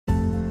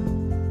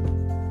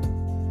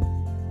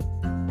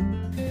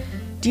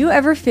Do you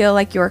ever feel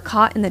like you're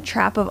caught in the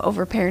trap of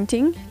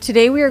overparenting?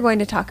 Today we are going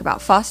to talk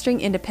about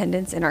fostering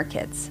independence in our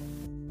kids.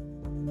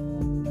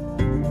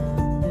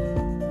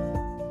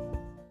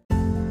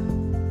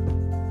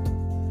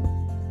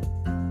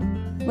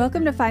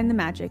 Welcome to Find the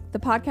Magic, the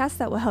podcast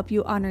that will help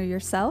you honor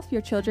yourself,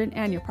 your children,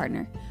 and your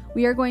partner.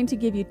 We are going to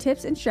give you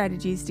tips and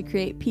strategies to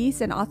create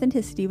peace and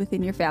authenticity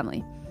within your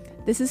family.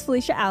 This is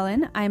Felicia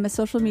Allen. I am a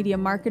social media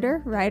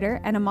marketer, writer,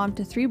 and a mom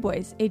to 3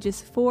 boys, ages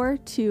 4,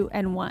 2,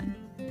 and 1.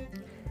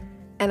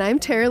 And I'm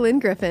Tara Lynn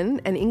Griffin,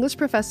 an English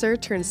professor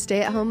turned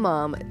stay-at-home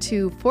mom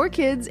to 4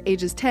 kids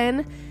ages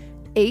 10,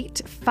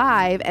 8,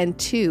 5, and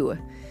 2.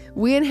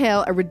 We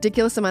inhale a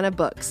ridiculous amount of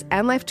books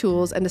and life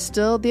tools and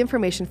distill the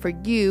information for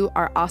you,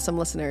 our awesome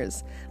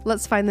listeners.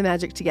 Let's find the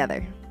magic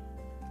together.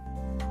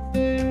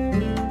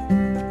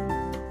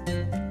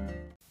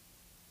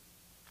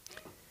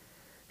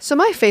 So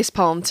my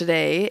facepalm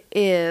today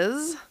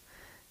is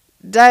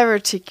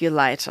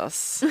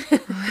diverticulitis.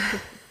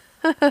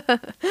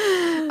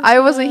 I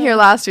wasn't here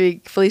last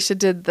week. Felicia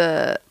did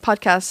the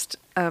podcast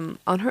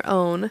on her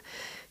own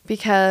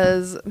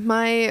because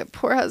my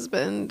poor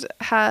husband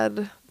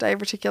had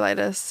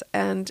diverticulitis.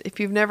 And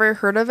if you've never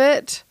heard of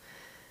it,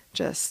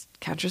 just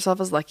count yourself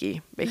as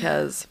lucky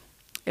because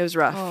it was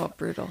rough. Oh,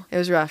 brutal. It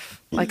was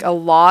rough. Like a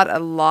lot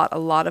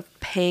of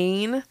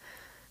pain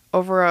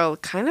over a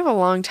kind of a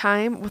long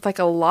time with like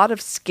a lot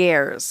of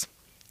scares.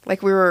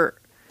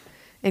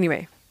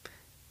 Anyway,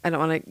 I don't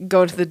want to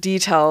go into the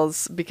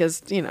details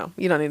because, you don't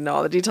need to know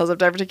all the details of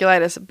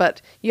diverticulitis,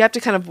 but you have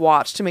to kind of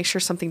watch to make sure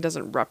something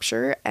doesn't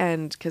rupture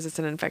and because it's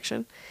an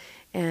infection.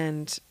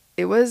 And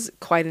it was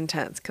quite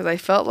intense because I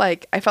felt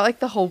like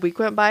the whole week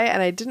went by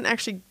and I didn't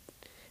actually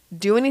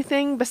do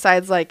anything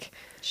besides like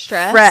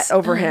Stress? fret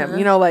over him,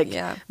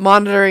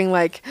 monitoring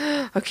like,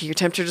 okay, your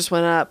temperature just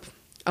went up.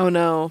 Oh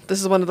no,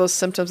 this is one of those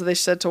symptoms that they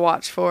said to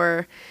watch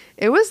for.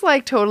 It was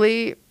like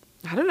totally,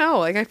 I don't know,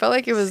 like I felt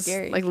like it was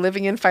scary. Like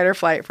living in fight or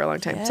flight for a long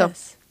time. Yes. So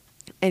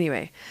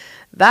anyway,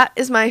 that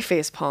is my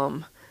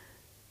facepalm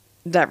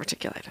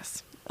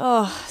diverticulitis.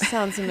 Oh,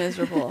 sounds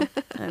miserable.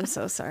 I'm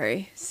so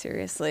sorry.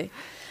 Seriously.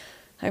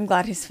 I'm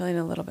glad he's feeling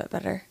a little bit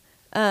better.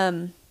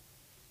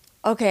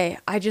 Okay,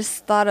 I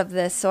just thought of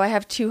this. So I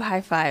have 2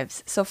 high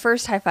fives. So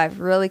first high five,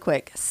 really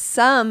quick.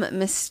 Some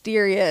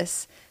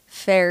mysterious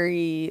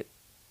fairy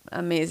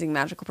amazing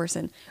magical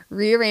person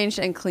rearranged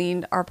and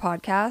cleaned our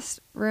podcast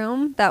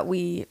room that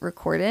we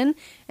record in.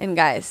 And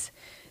guys,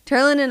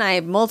 Terlin and I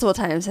multiple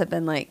times have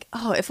been like,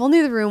 oh, if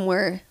only the room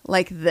were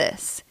like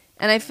this.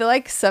 And I feel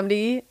like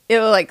it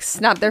will like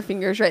snap their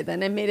fingers right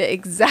then and made it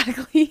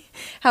exactly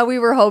how we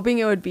were hoping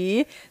it would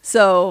be.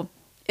 So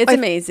it's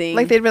amazing.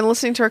 Like they'd been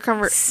listening to our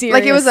conversation.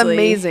 Seriously. Like it was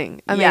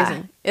amazing.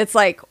 Yeah, it's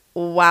like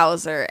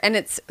wowzer.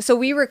 And so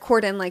we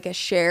record in like a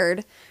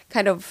shared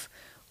kind of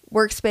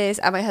workspace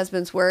at my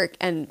husband's work,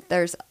 and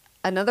there's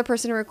another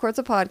person who records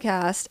a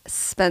podcast,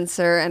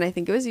 Spencer, and I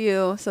think it was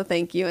you, so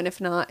thank you. And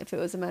if not, if it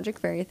was a magic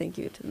fairy, thank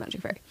you to the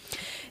magic fairy.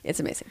 It's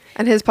amazing.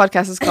 And his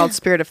podcast is called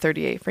Spirit of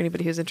 38 for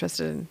anybody who's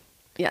interested in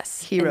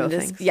hero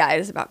things. Yeah,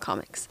 it is about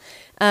comics.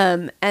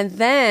 And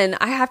then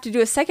I have to do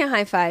a second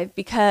high five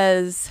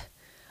because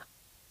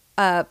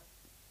my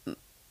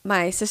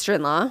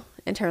sister-in-law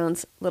and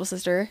Terlin's little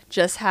sister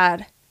just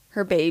had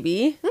her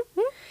baby,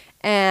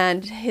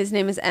 and his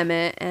name is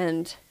Emmett,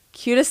 and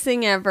cutest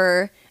thing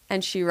ever,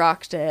 and she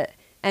rocked it.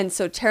 And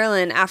so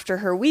Terlin, after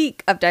her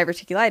week of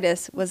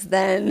diverticulitis, was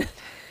then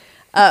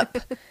up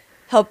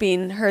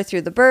helping her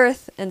through the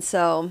birth. And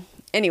so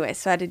anyway,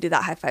 so I had to do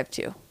that high five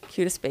too.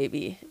 Cutest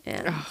baby.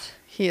 And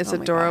he is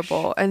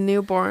adorable. And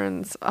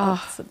newborns.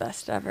 Oh, it's the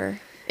best ever.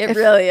 It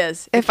really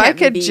is. If I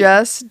could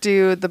just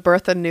do the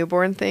birth and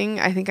newborn thing,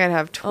 I think I'd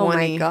have 20. Oh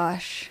my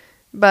gosh.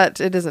 But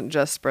it isn't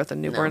just birth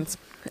and newborns.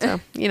 No.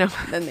 So,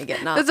 then they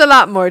get there's a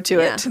lot more to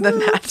it than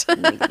that.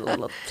 And they get a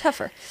little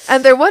tougher.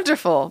 And they're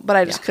wonderful, but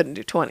I just couldn't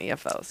do 20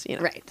 of those,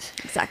 Right,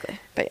 exactly.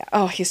 But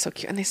yeah, he's so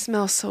cute. And they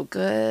smell so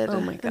good.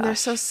 Oh my gosh. And they're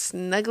so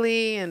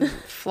snuggly and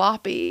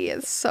floppy.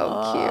 It's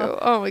so cute.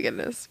 Oh my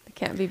goodness. They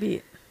can't be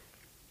beat.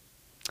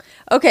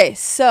 Okay,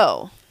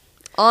 so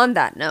on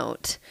that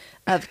note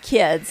of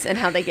kids and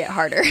how they get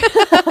harder,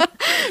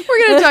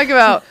 we're going to talk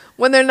about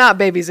when they're not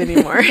babies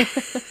anymore.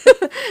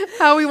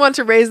 How we want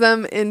to raise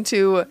them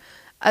into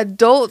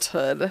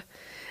adulthood.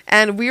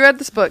 And we read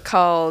this book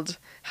called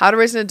How to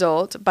Raise an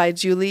Adult by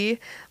Julie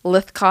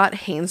Lythcott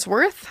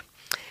Hainsworth.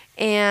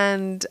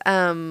 And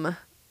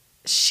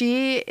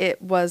she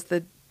was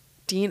the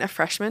dean of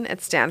freshmen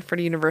at Stanford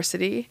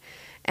University.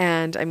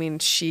 And I mean,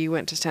 she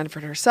went to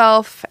Stanford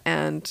herself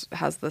and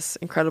has this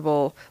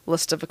incredible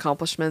list of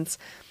accomplishments.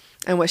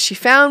 And what she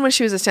found when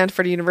she was at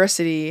Stanford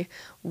University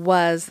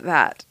was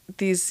that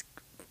these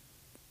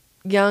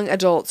young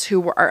adults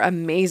who are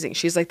amazing.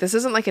 She's like, this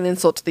isn't like an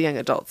insult to the young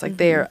adults. Like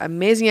they are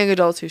amazing young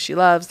adults who she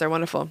loves. They're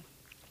wonderful.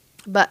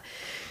 But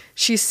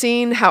she's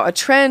seen how a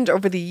trend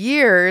over the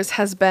years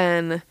has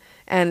been,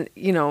 and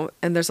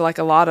there's like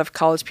a lot of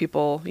college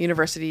people,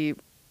 university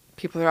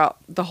people throughout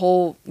the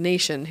whole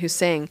nation who's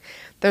saying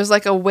there's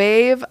like a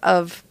wave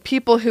of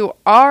people who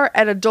are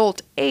at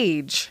adult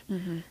age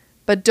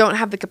but don't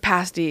have the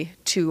capacity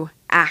to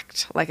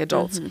act like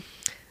adults.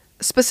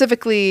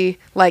 Specifically,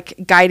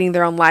 like guiding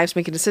their own lives,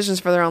 making decisions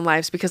for their own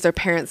lives because their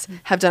parents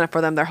have done it for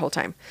them their whole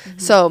time.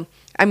 So,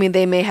 I mean,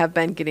 they may have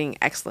been getting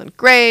excellent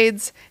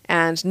grades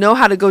and know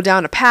how to go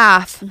down a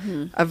path,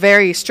 a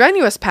very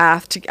strenuous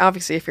path. To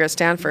obviously, if you're at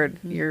Stanford,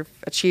 you've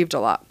achieved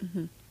a lot.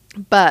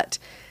 But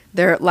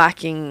they're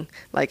lacking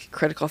like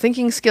critical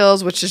thinking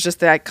skills, which is just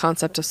the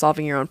concept of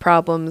solving your own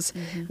problems,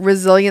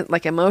 resilient,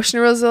 like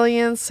emotional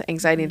resilience,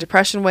 anxiety and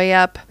depression way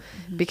up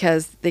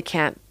because they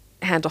can't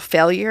handle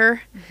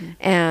failure.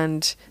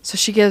 And so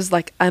she gives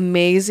like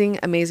amazing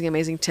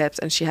tips,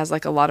 and she has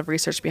like a lot of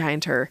research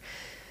behind her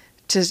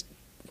to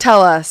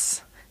tell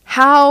us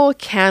how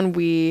can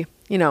we,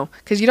 you know,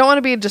 because you don't want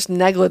to be just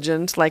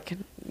negligent, like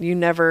you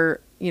never,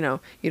 you know,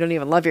 you don't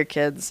even love your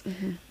kids.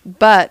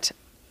 But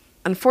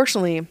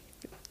unfortunately,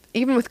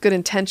 even with good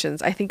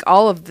intentions, I think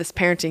all of this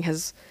parenting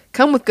has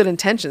come with good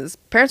intentions.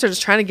 Parents are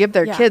just trying to give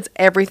their kids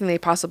everything they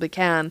possibly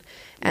can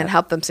and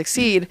help them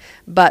succeed.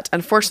 But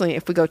unfortunately,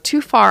 if we go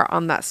too far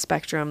on that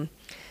spectrum,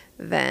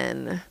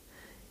 then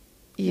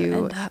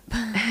you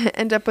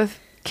end up with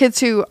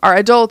kids who are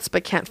adults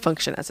but can't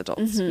function as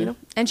adults, you know?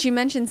 And she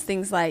mentions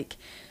things like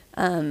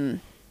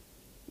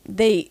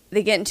they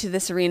get into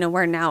this arena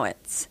where now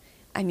it's,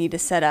 I need to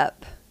set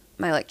up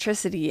my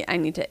electricity. I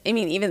mean,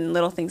 even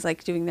little things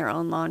like doing their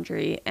own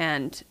laundry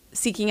and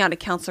seeking out a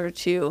counselor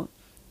to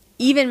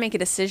even make a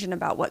decision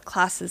about what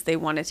classes they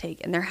want to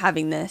take. And they're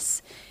having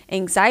this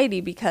anxiety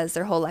because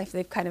their whole life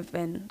they've kind of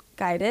been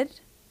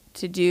guided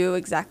to do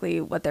exactly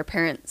what their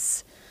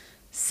parents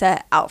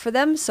set out for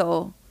them.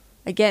 So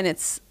again,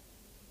 it's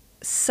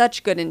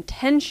such good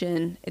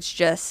intention. It's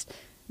just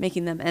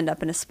making them end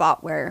up in a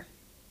spot where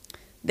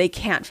they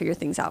can't figure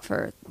things out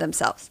for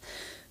themselves.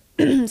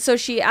 So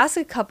she asked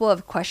a couple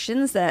of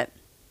questions that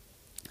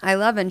I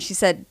love. And she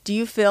said, do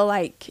you feel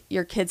like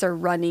your kids are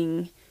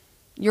running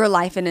your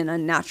life in an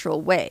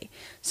unnatural way?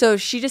 So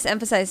she just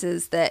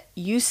emphasizes that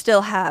you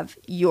still have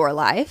your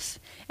life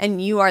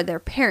and you are their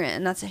parent,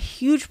 and that's a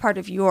huge part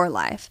of your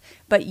life,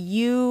 but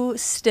you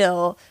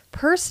still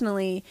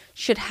personally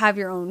should have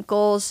your own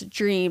goals,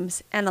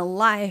 dreams, and a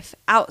life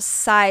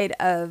outside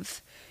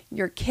of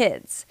your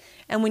kids.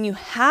 And when you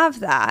have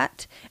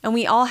that, and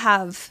we all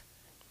have,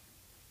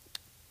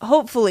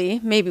 hopefully,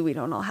 maybe we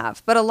don't all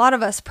have, but a lot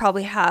of us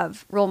probably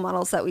have role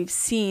models that we've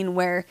seen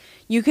where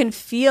you can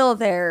feel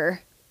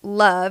their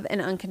love and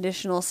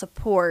unconditional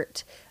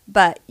support,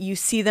 but you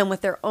see them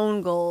with their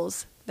own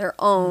goals, their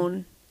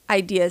own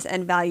ideas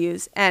and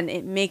values, and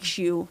it makes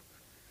you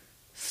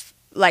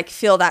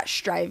feel that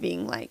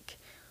striving, like,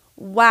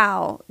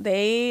 wow,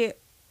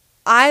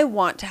 I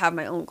want to have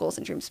my own goals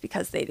and dreams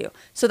because they do.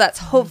 So that's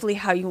hopefully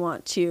how you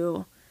want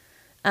to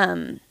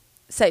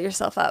set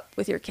yourself up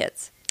with your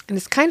kids. And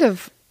it's kind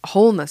of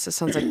wholeness. It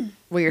sounds like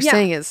what you're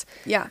saying is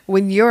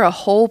when you're a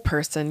whole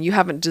person, you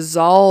haven't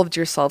dissolved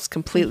yourselves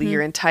completely.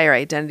 Your entire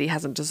identity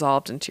hasn't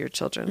dissolved into your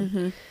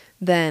children.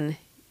 Then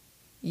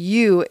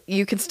you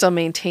can still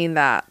maintain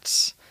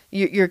that.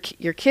 Your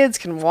kids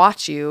can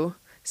watch you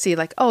see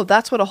like, oh,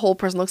 that's what a whole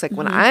person looks like.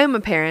 When I'm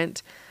a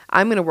parent,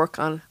 I'm going to work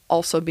on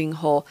also being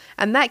whole.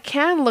 And that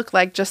can look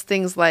like just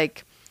things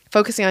like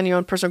focusing on your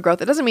own personal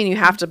growth. It doesn't mean you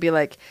have to be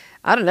like,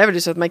 I don't ever do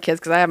stuff with my kids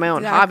because I have my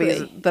own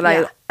hobbies that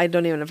I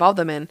don't even involve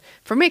them in.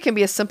 For me, it can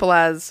be as simple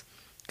as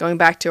going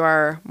back to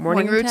our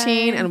morning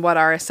routine and what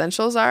our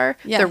essentials are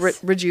that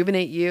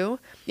rejuvenate you.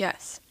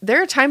 Yes.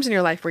 There are times in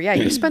your life where,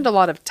 you spend a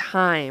lot of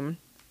time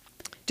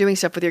doing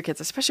stuff with your kids,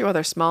 especially while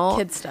they're small.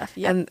 Kid stuff,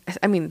 And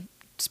I mean,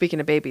 speaking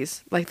of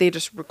babies, like they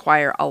just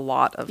require a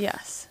lot of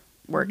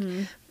work.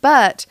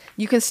 But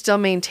you can still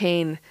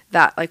maintain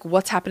that, like,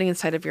 what's happening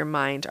inside of your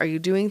mind. Are you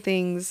doing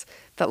things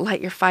that light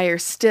your fire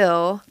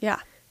still? Yeah.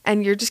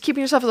 And you're just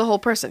keeping yourself as a whole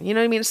person. You know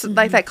what I mean? It's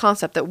like that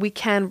concept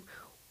that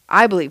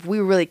I believe we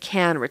really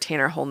can retain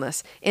our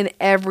wholeness in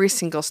every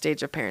single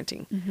stage of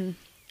parenting.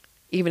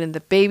 Even in the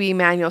baby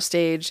manual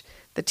stage,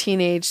 the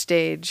teenage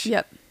stage.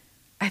 Yep.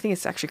 I think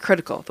it's actually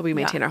critical that we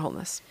maintain our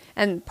wholeness.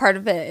 And part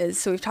of it is,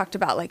 so we've talked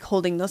about like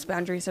holding those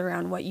boundaries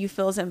around what you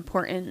feel is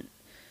important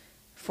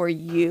for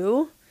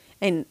you,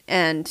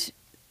 and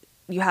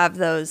you have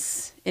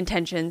those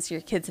intentions,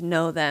 your kids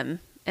know them,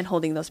 and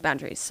holding those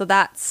boundaries. So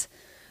that's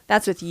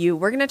with you.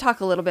 We're going to talk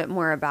a little bit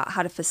more about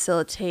how to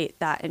facilitate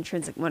that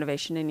intrinsic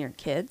motivation in your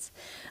kids.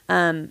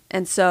 And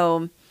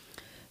so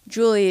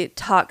Julie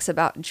talks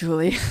about,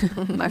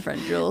 my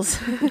friend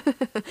Jules,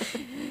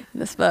 in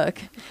this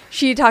book,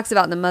 she talks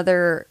about the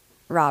Mother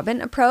Robin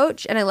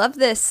approach. And I love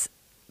this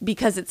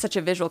because it's such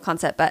a visual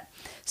concept. But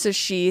so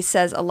she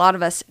says a lot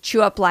of us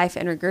chew up life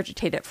and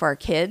regurgitate it for our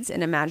kids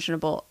in a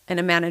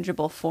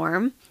manageable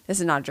form. This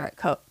is not a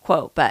direct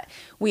quote, but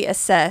we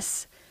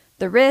assess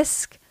the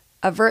risk,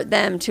 avert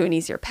them to an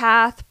easier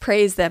path,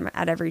 praise them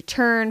at every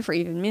turn for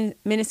even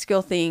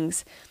minuscule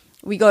things.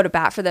 We go to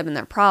bat for them in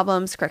their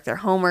problems, correct their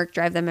homework,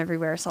 drive them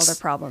everywhere, solve their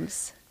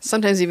problems.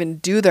 Sometimes even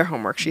do their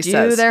homework, she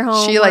says. Do their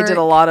homework. She did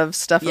a lot of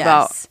stuff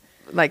about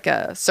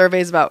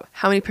surveys about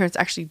how many parents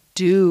actually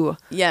do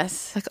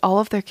like all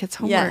of their kids'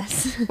 homework.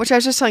 Yes. Which I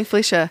was just telling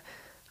Felicia,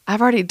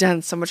 I've already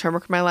done so much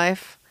homework in my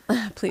life.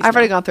 Please. I've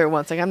already gone through it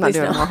once. Like, I'm not Please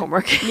doing no. more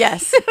homework.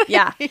 Yes.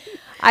 Yeah.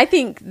 I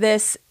think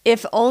this,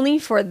 if only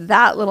for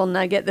that little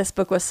nugget, this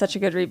book was such a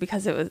good read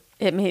because it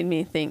made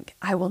me think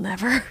I will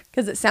never,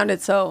 because it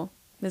sounded so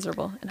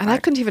miserable. And I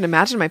couldn't even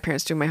imagine my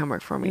parents doing my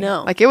homework for me.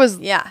 No. Like, it was,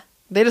 Yeah.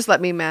 they just let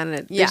me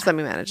manage it. They Yeah. just let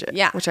me manage it.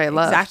 Yeah, Which I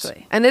love.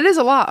 exactly. And it is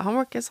a lot.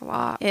 Homework is a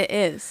lot. It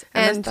is.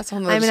 And And that's a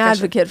whole nother I'm an discussion.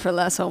 advocate for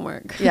less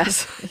homework.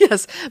 Yes.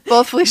 Yes.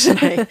 Both Felicia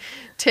and I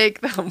take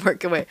the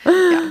homework away.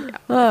 Yeah.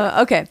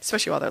 Yeah. Okay.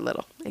 Especially while they're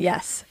little.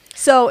 Yes.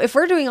 So if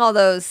we're doing all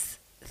those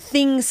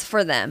things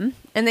for them,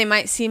 and they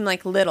might seem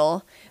like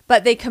little,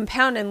 but they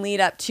compound and lead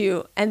up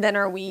to, and then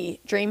are we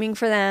dreaming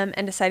for them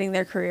and deciding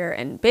their career?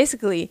 And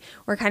basically,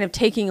 we're kind of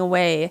taking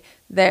away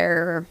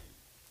their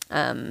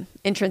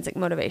intrinsic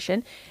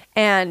motivation.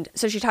 And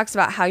so she talks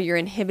about how you're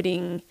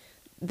inhibiting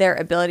their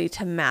ability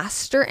to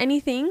master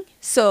anything.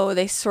 So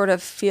they sort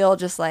of feel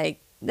just like,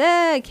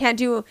 I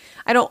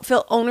don't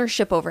feel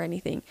ownership over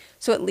anything.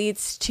 So it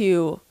leads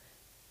to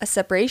a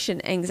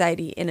separation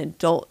anxiety in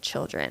adult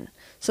children.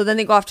 So then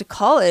they go off to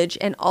college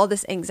and all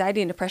this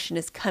anxiety and depression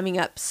is coming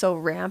up so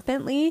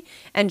rampantly.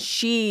 And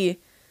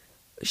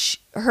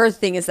her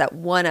thing is that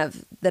one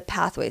of the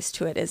pathways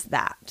to it is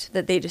that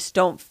they just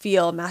don't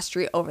feel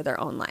mastery over their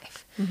own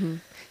life. Mm-hmm.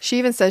 She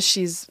even says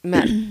she's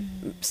met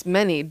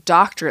many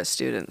doctorate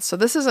students. So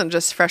this isn't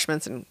just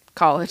freshmen in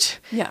college.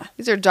 Yeah.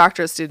 These are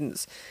doctorate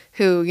students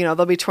who,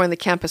 they'll be touring the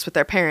campus with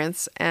their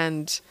parents,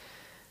 and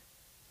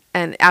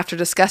after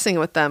discussing it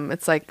with them,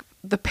 it's like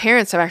the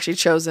parents have actually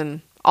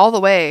chosen all the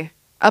way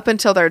up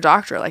until their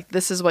doctorate, like,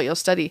 this is what you'll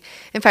study.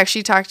 In fact,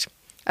 she talked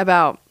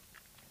about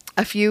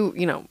a few,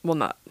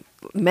 not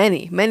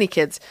many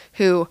kids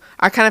who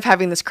are kind of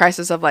having this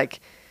crisis of like,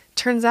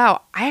 turns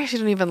out I actually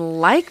don't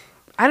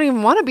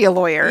even want to be a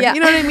lawyer. Yeah. You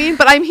know what I mean?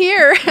 But I'm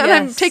here and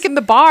Yes. I'm taking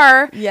the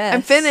bar. Yes.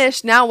 I'm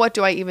finished. Now what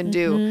do I even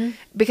do?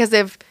 Because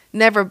they've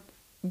never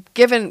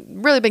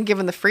been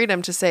given the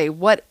freedom to say,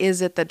 what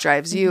is it that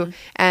drives you?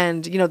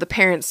 And, the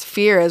parents'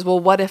 fear is, well,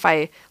 what if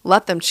I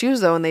let them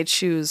choose though, and they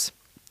choose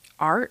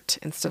art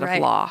instead of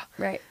law?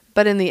 Right.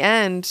 But in the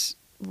end,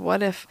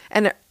 what if,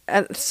 and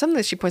something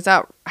that she points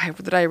out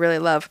that I really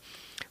love,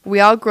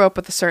 we all grow up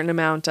with a certain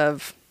amount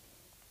of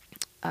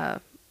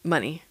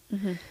money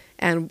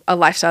and a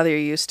lifestyle that you're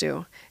used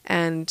to.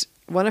 And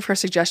one of her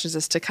suggestions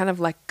is to kind of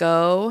let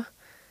go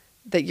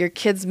that your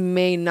kids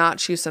may not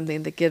choose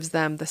something that gives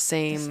them the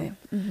same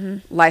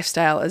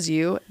lifestyle as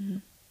you.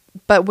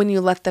 But when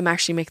you let them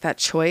actually make that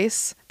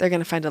choice, they're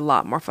going to find a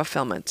lot more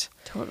fulfillment.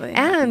 Totally.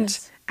 And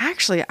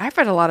actually, I've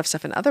read a lot of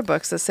stuff in other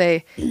books that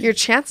say your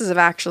chances of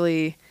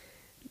actually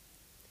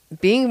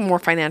being more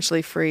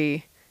financially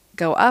free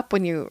go up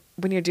when you're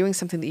doing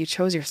something that you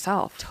chose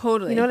yourself.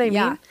 Totally. You know what I mean?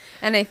 Yeah.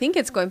 And I think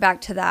it's going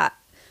back to that.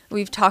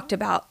 We've talked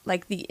about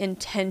like the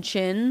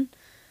intention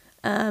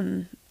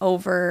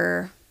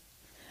over.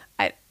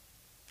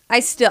 I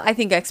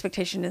think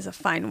expectation is a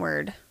fine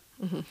word.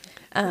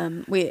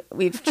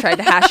 We've tried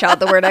to hash out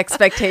the word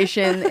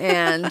expectation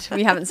and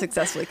we haven't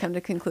successfully come to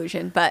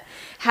conclusion. But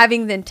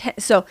having the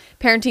intent, so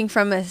parenting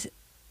from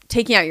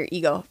taking out your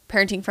ego,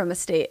 parenting from a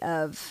state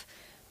of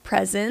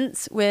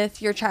presence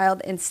with your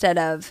child instead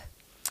of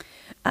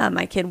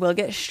my kid will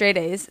get straight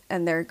A's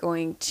and they're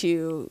going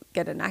to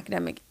get an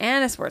academic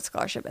and a sports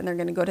scholarship and they're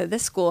going to go to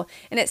this school.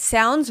 And it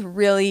sounds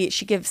really,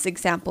 she gives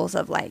examples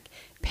of like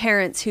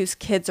parents whose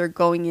kids are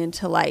going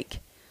into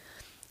like,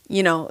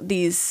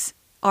 these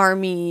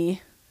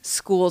Army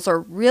schools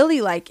or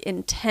really like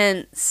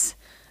intense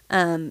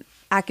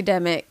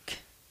academic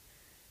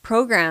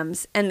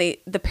programs, and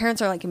the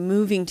parents are like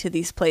moving to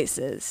these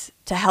places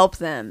to help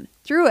them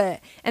through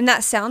it. And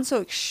that sounds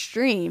so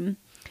extreme,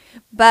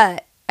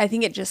 but I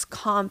think it just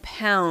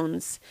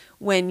compounds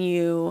when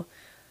you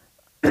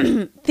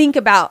think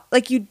about,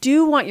 like, you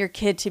do want your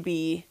kid to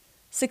be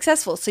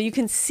successful. So you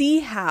can see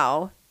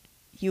how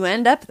you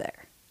end up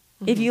there.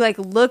 If you like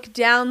look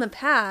down the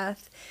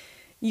path,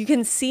 you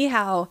can see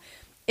how,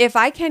 if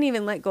I can't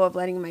even let go of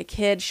letting my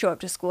kid show up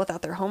to school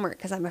without their homework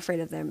because I'm afraid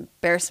of the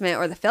embarrassment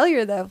or the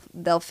failure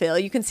they'll feel,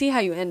 you can see how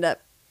you end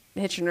up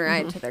hitching a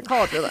ride to their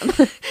college with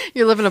them.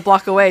 You're living a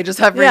block away, just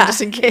hovering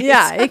just in case.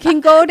 Yeah, it can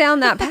go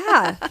down that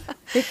path.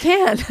 It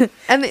can.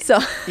 And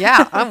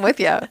yeah, I'm with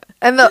you.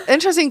 And the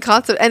interesting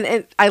concept,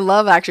 and I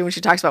love actually when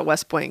she talks about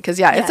West Point, because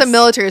it's a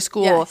military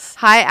school,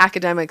 high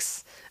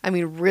academics. I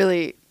mean,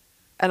 really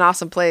an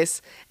awesome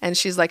place. And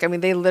she's like, I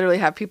mean, they literally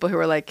have people who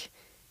are like,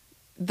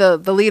 the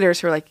leaders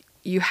who are like,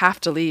 you have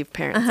to leave,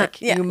 parents.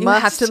 Like, you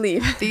must have to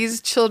leave.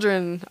 These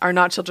children are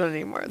not children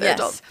anymore. They're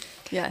adults.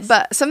 Yes.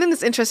 But something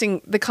that's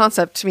interesting, the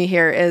concept to me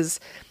here is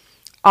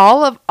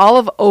all of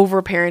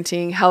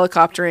overparenting,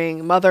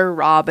 helicoptering, mother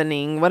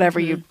robining, whatever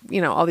you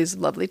all these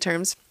lovely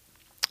terms.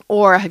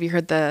 Or have you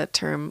heard the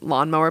term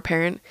lawnmower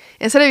parent?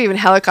 Instead of even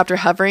helicopter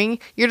hovering,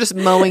 you're just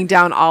mowing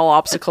down all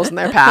obstacles in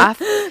their path.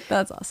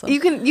 That's awesome. You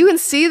can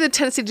see the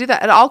tendency to do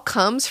that. It all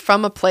comes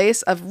from a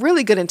place of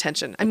really good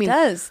intention. I mean, it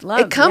does.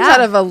 Love. It comes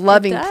out of a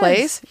loving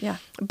place. Yeah.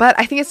 But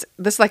I think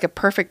this is like a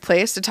perfect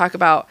place to talk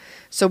about.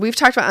 So we've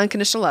talked about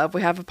unconditional love.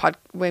 We have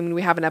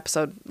we have an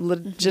episode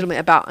legitimately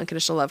about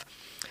unconditional love.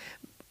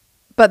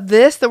 But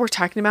this that we're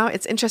talking about,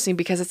 it's interesting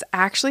because it's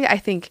actually, I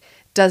think,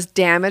 does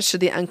damage to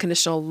the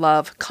unconditional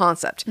love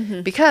concept.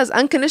 Because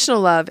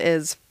unconditional love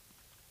is,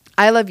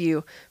 I love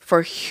you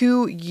for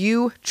who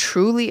you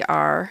truly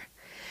are,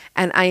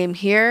 and I am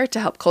here to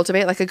help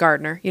cultivate like a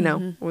gardener. You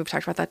know, we've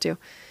talked about that too.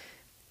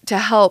 To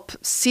help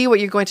see what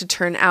you're going to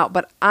turn out,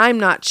 but I'm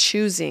not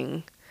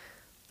choosing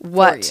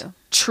what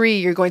tree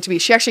you're going to be.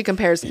 She actually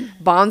compares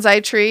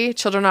bonsai tree.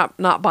 Children are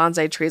not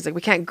bonsai trees. Like,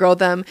 we can't grow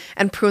them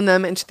and prune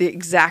them into the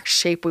exact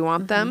shape we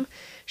want them.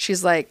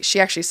 She's like, she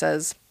actually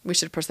says we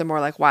should approach them more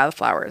like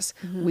wildflowers.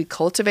 We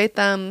cultivate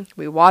them,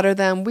 we water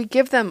them, we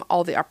give them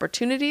all the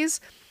opportunities,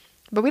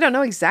 but we don't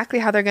know exactly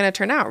how they're going to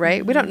turn out,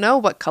 right? We don't know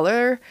what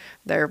color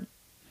their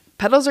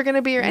petals are going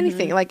to be or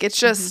anything. Like, it's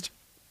just,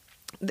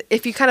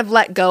 if you kind of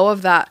let go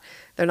of that,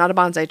 they're not a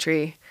bonsai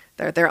tree.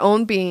 They're their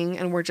own being,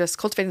 and we're just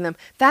cultivating them.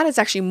 That is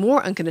actually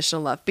more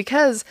unconditional love,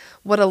 because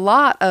what a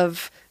lot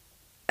of,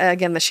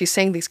 again, that she's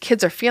saying these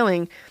kids are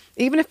feeling,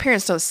 even if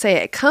parents don't say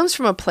it, it comes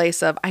from a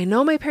place of, I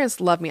know my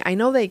parents love me. I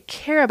know they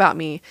care about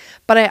me,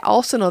 but I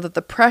also know that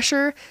the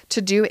pressure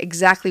to do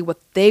exactly what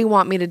they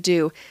want me to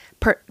do,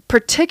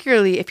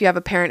 particularly if you have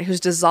a parent who's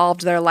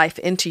dissolved their life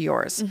into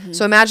yours.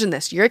 So imagine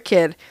this, you're a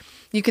kid.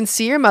 You can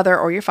see your mother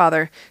or your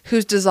father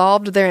who's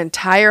dissolved their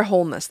entire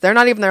wholeness. They're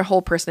not even their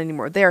whole person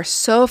anymore. They are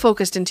so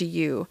focused into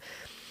you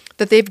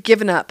that they've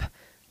given up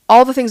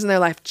all the things in their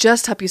life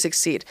just to help you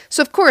succeed.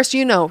 So of course,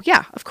 you know,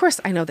 yeah, of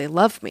course I know they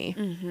love me.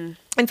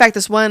 In fact,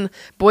 this one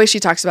boy she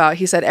talks about,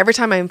 he said, every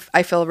time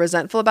I feel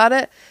resentful about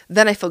it,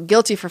 then I feel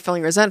guilty for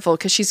feeling resentful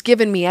because she's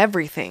given me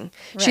everything.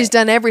 Right. She's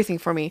done everything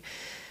for me.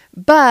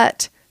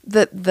 But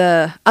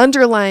the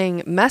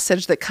underlying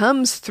message that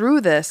comes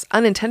through this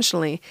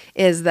unintentionally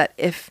is that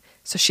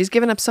so she's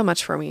given up so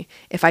much for me.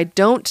 If I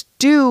don't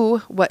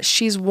do what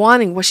she's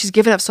wanting, what she's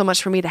given up so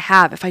much for me to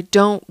have, if I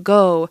don't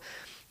go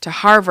to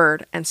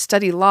Harvard and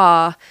study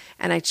law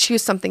and I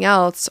choose something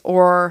else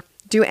or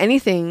do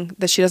anything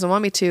that she doesn't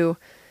want me to,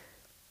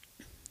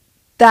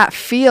 that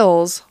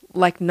feels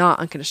like not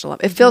unconditional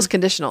love. It feels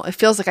conditional. It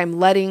feels like I'm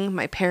letting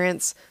my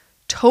parents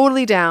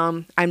totally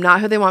down. I'm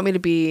not who they want me to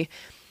be.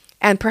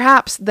 And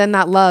perhaps then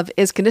that love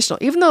is conditional,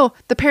 even though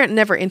the parent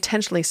never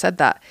intentionally said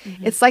that.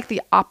 It's like the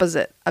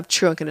opposite of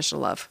true unconditional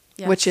love,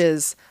 which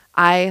is,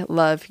 I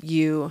love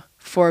you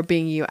for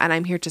being you, and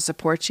I'm here to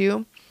support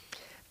you,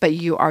 but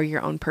you are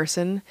your own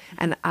person,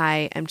 and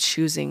I am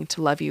choosing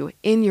to love you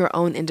in your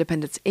own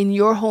independence, in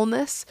your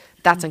wholeness.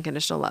 That's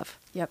unconditional love.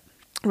 Yep.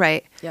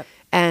 Right? Yep.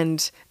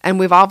 And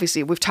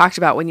we've talked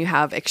about when you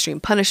have extreme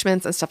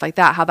punishments and stuff like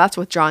that, how that's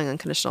withdrawing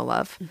unconditional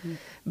love.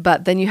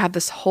 But then you have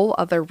this whole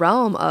other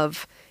realm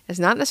of, it's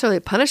not necessarily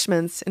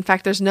punishments. In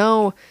fact, there's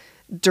no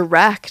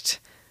direct,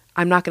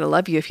 I'm not going to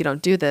love you if you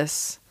don't do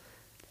this,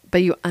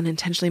 but you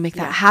unintentionally make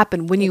that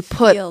happen when you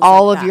put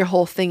all like of your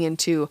whole thing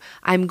into,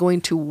 I'm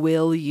going to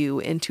will you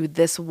into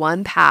this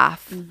one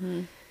path,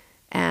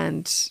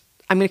 and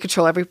I'm going to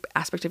control every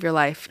aspect of your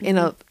life in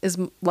as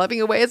loving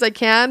a way as I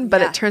can,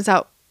 but it turns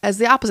out as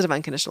the opposite of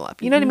unconditional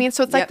love. You know what I mean?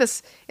 So it's like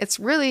this, it's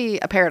really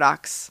a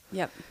paradox.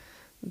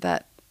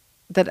 That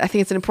I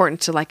think it's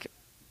important to like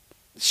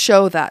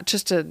show that,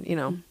 just to, you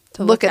know,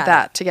 to look at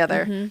that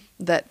together,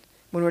 that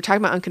when we're talking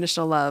about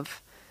unconditional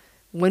love,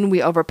 when we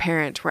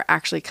overparent, we're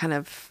actually kind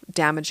of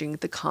damaging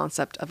the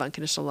concept of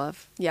unconditional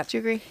love. Yep. Do you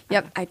agree?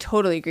 Yep. I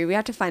totally agree. We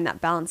have to find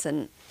that balance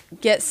and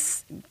get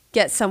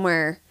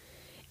somewhere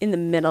in the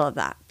middle of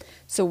that.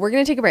 So we're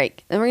going to take a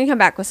break, and we're going to come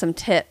back with some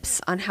tips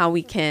on how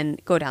we can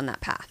go down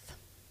that path.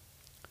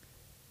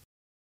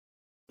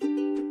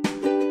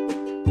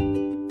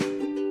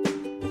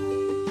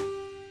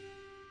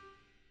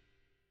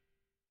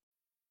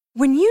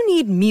 When you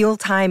need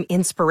mealtime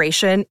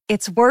inspiration,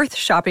 it's worth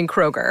shopping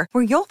Kroger,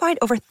 where you'll find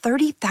over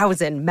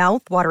 30,000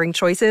 mouth-watering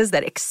choices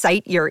that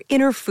excite your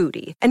inner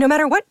foodie. And no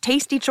matter what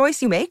tasty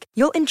choice you make,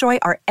 you'll enjoy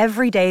our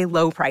everyday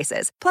low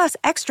prices, plus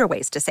extra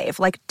ways to save,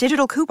 like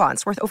digital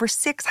coupons worth over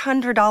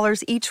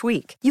 $600 each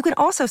week. You can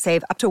also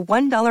save up to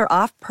 $1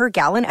 off per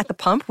gallon at the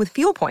pump with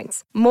fuel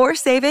points. More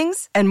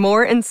savings and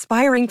more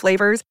inspiring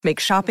flavors make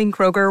shopping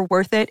Kroger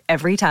worth it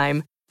every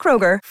time.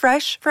 Kroger,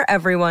 fresh for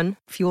everyone.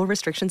 Fuel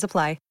restrictions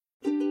apply.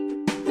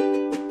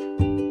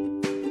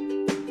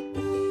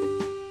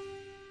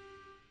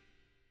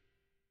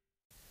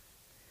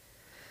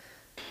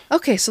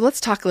 Okay, so let's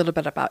talk a little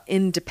bit about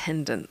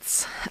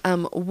independence.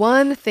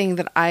 One thing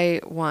that I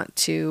want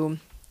to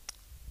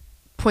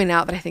point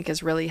out that I think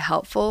is really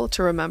helpful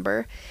to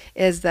remember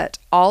is that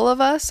all of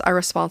us are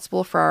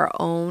responsible for our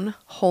own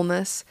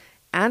wholeness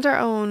and our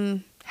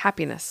own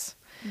happiness.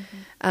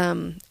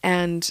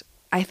 And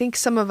I think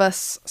some of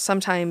us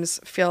sometimes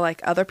feel like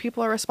other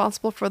people are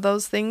responsible for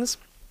those things.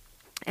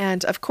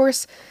 And of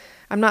course,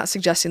 I'm not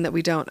suggesting that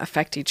we don't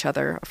affect each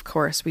other. Of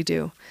course we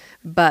do.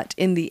 But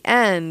in the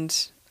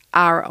end,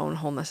 our own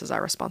wholeness is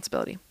our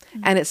responsibility.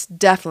 And it's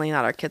definitely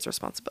not our kids'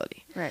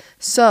 responsibility. Right.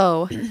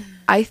 So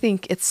I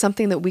think it's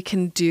something that we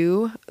can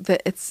do,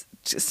 that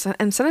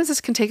and sometimes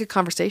this can take a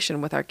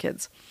conversation with our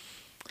kids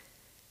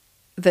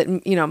that,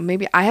 you know,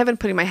 maybe I haven't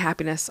putting my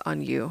happiness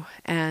on you,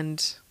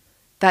 and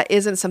that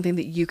isn't something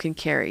that you can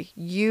carry.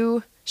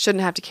 You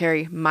shouldn't have to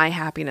carry my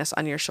happiness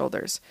on your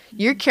shoulders.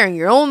 You're carrying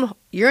your own,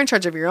 you're in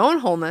charge of your own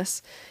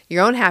wholeness,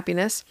 your own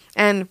happiness.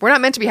 And we're not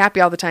meant to be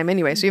happy all the time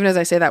anyway. So even as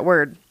I say that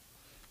word,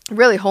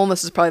 really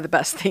wholeness is probably the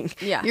best thing.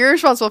 Yeah. You're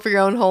responsible for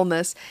your own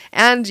wholeness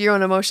and your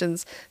own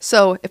emotions.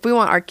 So if we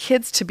want our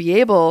kids to be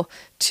able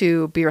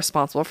to be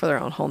responsible for their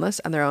own wholeness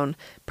and their own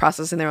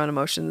processing their own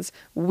emotions,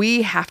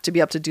 we have to be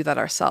able to do that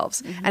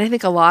ourselves. And I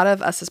think a lot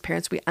of us as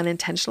parents, we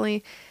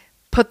unintentionally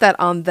put that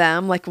on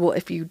them. Like, well,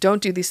 if you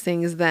don't do these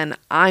things, then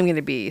I'm going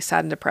to be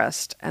sad and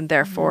depressed. And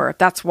therefore,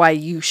 that's why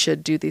you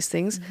should do these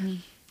things,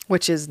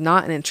 which is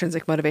not an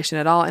intrinsic motivation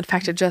at all. In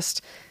fact, it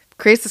just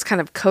creates this kind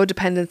of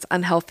codependence,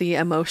 unhealthy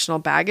emotional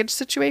baggage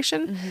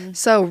situation.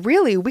 So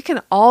really, we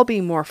can all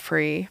be more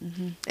free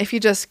if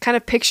you just kind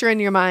of picture in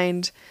your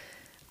mind,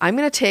 I'm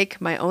going to take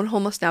my own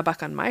wholeness now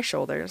back on my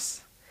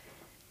shoulders.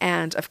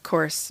 And of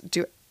course,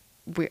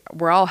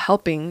 we're all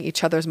helping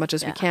each other as much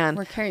as we can.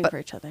 We're caring for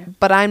each other.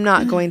 But I'm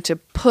not going to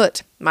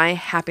put my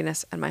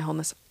happiness and my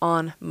wholeness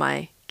on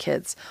my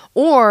kids,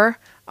 or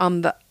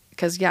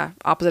because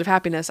opposite of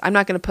happiness, I'm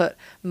not going to put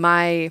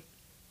my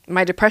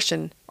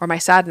depression or my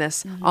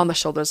sadness on the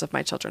shoulders of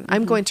my children.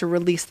 I'm going to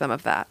release them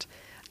of that.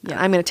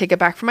 Yeah. I'm going to take it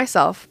back for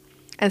myself.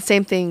 And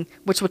same thing,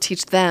 which will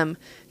teach them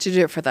to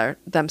do it for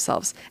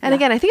themselves. And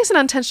again, I think it's an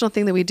unintentional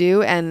thing that we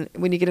do. And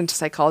when you get into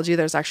psychology,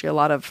 there's actually a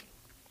lot of,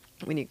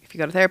 if you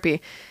go to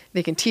therapy,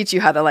 they can teach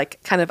you how to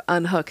like kind of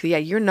unhook.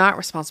 You're not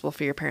responsible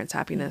for your parents'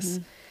 happiness.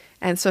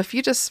 And so if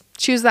you just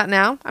choose that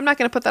now, I'm not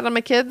going to put that on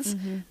my kids.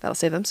 That'll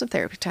save them some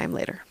therapy time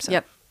later. So.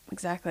 Yep,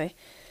 exactly.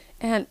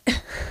 And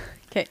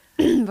okay,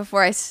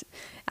 before I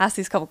ask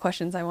these couple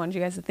questions, I wanted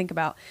you guys to think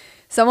about.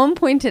 Someone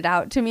pointed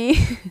out to me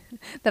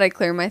that I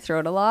clear my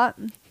throat a lot,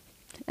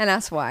 and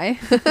asked why.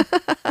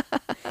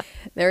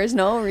 There is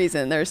no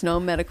reason. There's no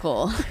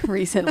medical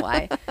reason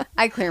why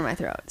I clear my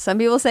throat. Some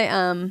people say,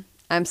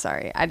 I'm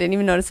sorry. I didn't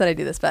even notice that I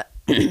do this, but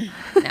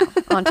now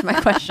on to my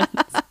questions.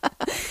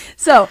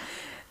 So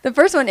the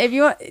first one, if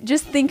you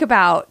just think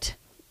about,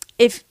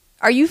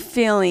 are you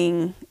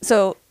feeling,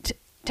 so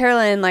Tara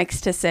Lynn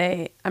likes to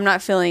say, I'm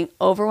not feeling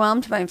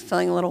overwhelmed, but I'm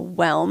feeling a little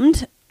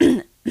whelmed.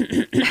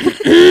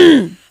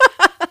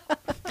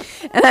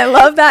 And I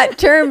love that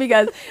term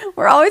because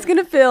we're always going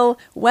to feel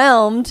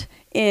whelmed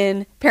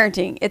in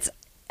parenting.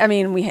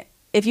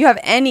 If you have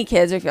any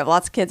kids or if you have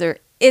lots of kids,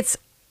 it's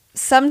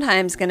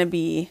sometimes going to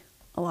be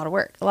a lot of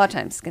work. A lot of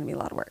times it's going to be a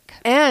lot of work.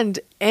 And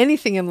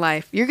anything in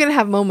life, you're going to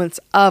have moments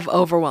of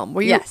overwhelm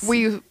where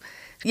you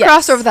Yes.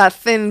 cross over that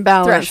thin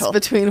balance Threshold.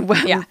 between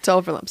whelm to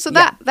overwhelm. So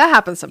that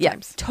happens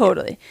sometimes. Yeah,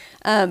 totally.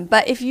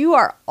 But if you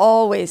are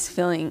always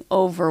feeling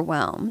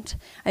overwhelmed,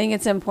 I think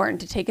it's important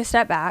to take a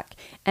step back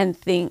and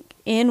think,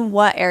 in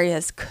what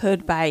areas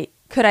could I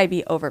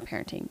be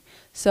overparenting?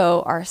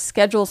 So our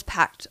schedule's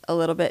packed a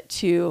little bit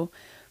too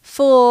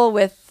full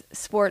with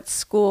sports,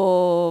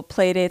 school,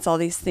 play dates, all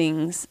these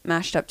things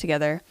mashed up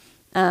together.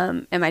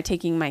 Am I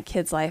taking my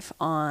kid's life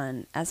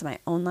on as my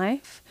own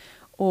life?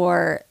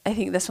 Or I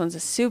think this one's a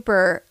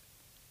super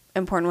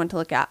important one to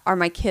look at. Are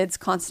my kids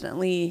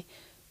constantly,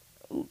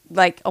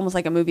 like almost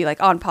like a movie,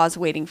 like on pause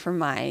waiting for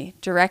my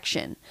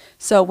direction?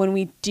 So when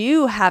we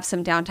do have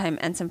some downtime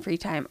and some free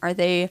time, are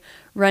they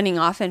running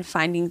off and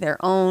finding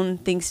their own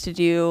things to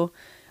do?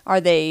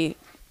 Are they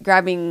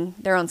grabbing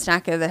their own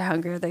snack? Are they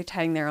hungry? Are they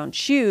tying their own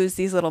shoes?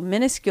 These little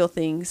minuscule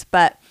things,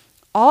 but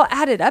all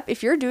added up,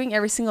 if you're doing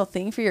every single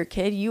thing for your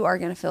kid, you are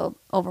going to feel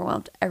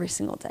overwhelmed every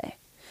single day.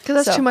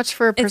 Because that's too much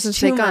for a person to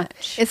take on.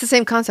 It's the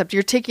same concept.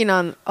 You're taking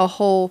on a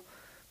whole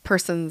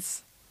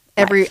person's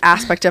every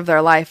aspect of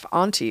their life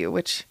onto you,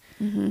 which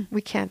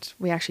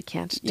we actually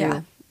can't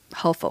do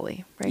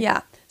healthfully, right? Yeah.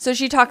 So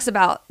she talks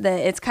about that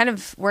it's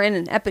we're in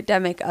an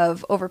epidemic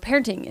of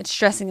overparenting. It's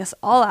stressing us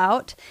all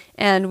out,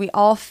 and we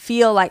all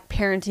feel like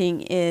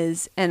parenting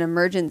is an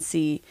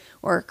emergency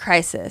or a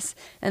crisis.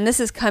 And this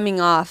is coming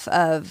off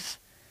of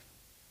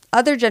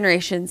other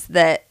generations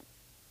that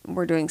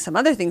were doing some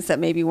other things that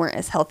maybe weren't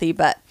as healthy,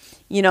 but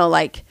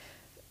like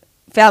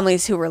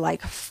families who were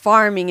like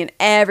farming and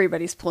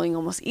everybody's pulling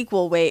almost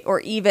equal weight, or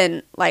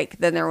even like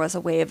then there was a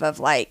wave of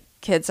like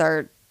kids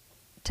are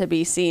to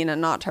be seen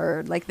and not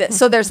heard, like this.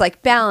 So there's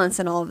like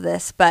balance in all of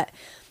this, but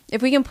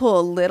if we can pull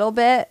a little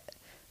bit,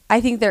 I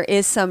think there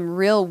is some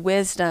real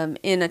wisdom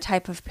in a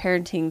type of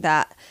parenting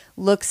that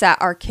looks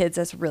at our kids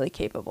as really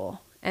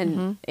capable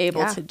and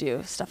able to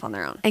do stuff on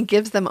their own and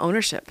gives them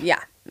ownership. Yeah.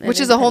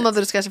 Which is a whole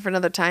nother discussion for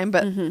another time,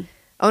 but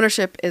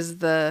ownership is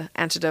the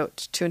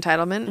antidote to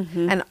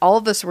entitlement. And all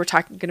of this we're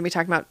going to be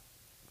talking about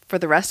for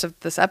the rest of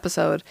this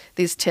episode,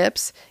 these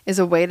tips, is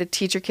a way to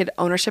teach your kid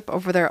ownership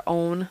over their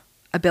own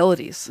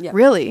abilities. Yep.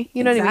 Really.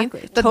 You know what I mean?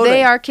 That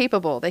they are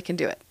capable. They can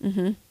do it.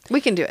 We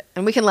can do it,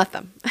 and we can let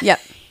them.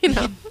 Yep. You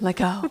know, let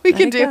go. We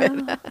can do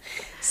it.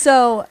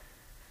 So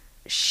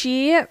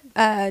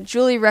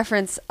Julie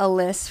referenced a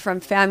list from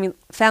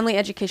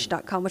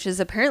familyeducation.com, which is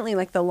apparently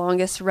like the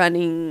longest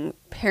running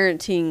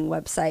parenting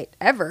website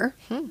ever.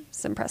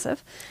 It's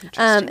impressive.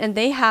 And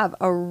they have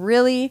a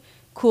really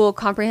cool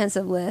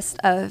comprehensive list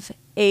of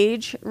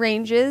age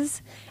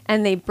ranges,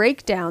 and they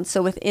break down.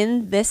 So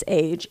within this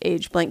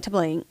age blank to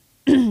blank,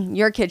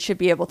 your kid should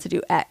be able to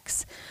do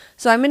X.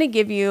 So I'm going to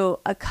give you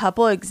a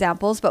couple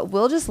examples, but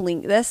we'll just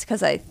link this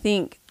because I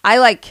think I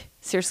like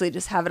seriously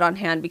just have it on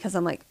hand because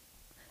I'm like,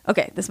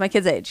 okay, this is my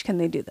kid's age. Can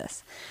they do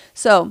this?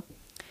 So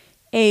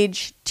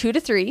age 2 to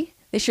 3,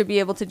 they should be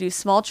able to do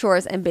small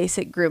chores and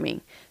basic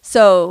grooming.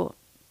 So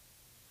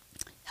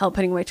help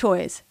putting away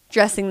toys,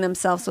 dressing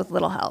themselves with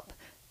little help,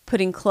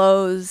 putting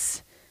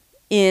clothes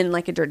in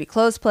like a dirty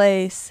clothes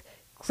place,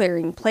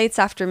 clearing plates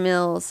after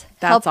meals.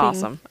 That's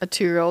awesome. A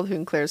 2-year-old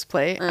who clears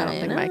plate. I don't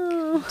think my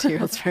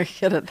 2-year-old's very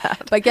good at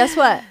that. But guess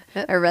what?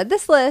 I read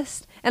this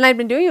list, and I'd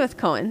been doing it with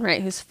Cohen,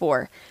 right, who's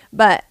 4.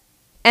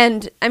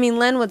 And I mean,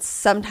 Len would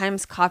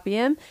sometimes copy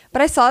him,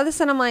 but I saw this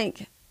and I'm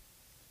like,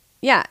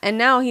 yeah. And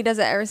now he does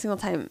it every single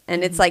time.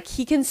 And it's like,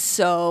 he can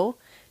so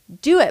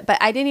do it, but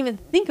I didn't even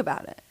think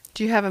about it.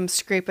 Do you have him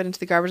scrape it into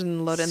the garbage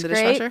and load it in the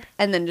dishwasher?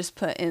 And then just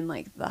put in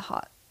like the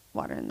hot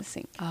water in the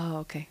sink. Oh,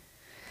 okay.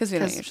 Because we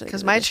don't usually.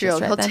 Because my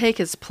 2-year-old, he'll take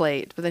his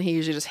plate, but then he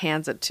usually just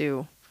hands it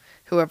to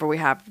whoever we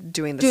have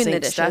doing the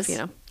sink stuff, you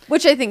know.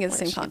 Which I think is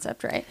the same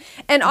concept, right?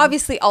 And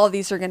obviously all of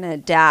these are going to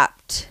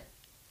adapt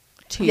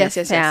to your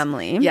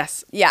family.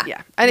 Yes. Yeah.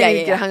 I didn't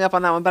even get hung up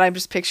on that one, but I'm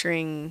just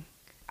picturing.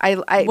 I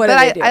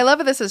love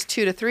that this is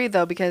 2 to 3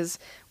 though, because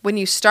when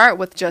you start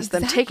with just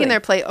them taking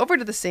their plate over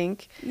to the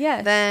sink,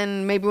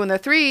 then maybe when they're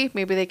 3,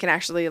 maybe they can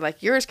actually,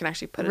 like yours can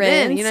actually put it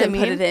in. You know what I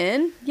mean? Put it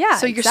in. Yeah.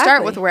 So you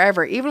start with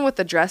wherever, even with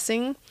the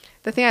dressing.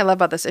 The thing I love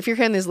about this, if you're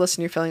hearing these lists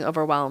and you're feeling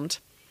overwhelmed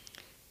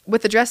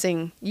with the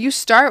dressing, you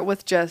start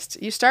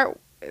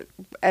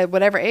at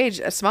whatever age,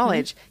 a small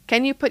age.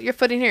 Can you put your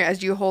foot in here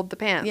as you hold the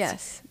pants?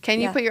 Yes.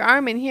 Can you put your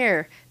arm in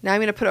here? Now I'm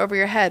going to put it over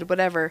your head,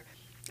 whatever.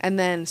 And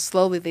then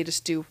slowly they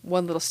just do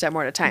one little step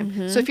more at a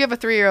time. So if you have a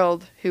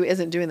 3-year-old who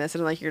isn't doing this,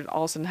 and like you're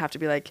all of a sudden have to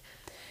be like,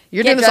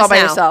 you're doing this all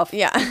by yourself.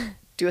 Yeah.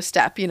 Do a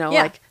step,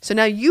 like, so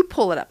now you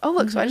pull it up. Oh,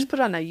 look, so I just put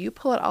it on. Now you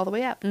pull it all the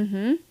way up.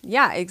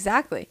 Yeah,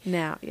 exactly.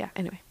 Now, yeah.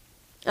 Anyway.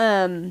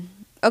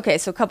 Okay,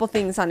 so a couple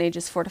things on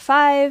ages 4 to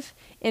 5.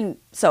 And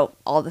so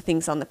all the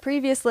things on the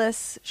previous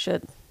list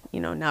should,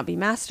 now be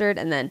mastered.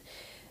 And then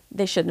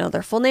they should know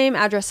their full name,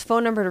 address,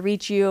 phone number to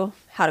reach you,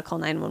 how to call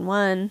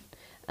 911,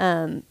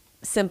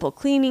 simple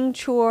cleaning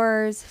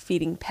chores,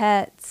 feeding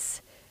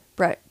pets,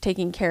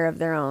 taking care of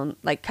their own,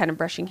 like kind of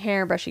brushing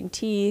hair, brushing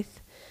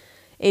teeth.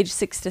 Age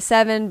 6 to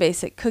 7,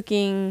 basic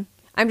cooking.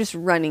 I'm just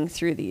running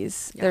through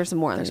these. Yeah, there's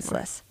more on this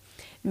list.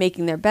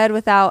 Making their bed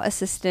without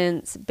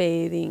assistance,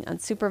 bathing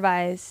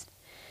unsupervised.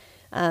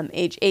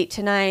 Age 8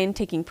 to 9,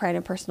 taking pride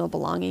in personal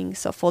belongings.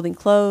 So folding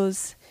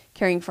clothes,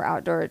 caring for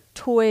outdoor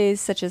toys,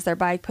 such as their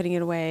bike, putting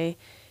it away.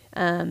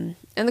 And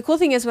the cool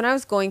thing is when I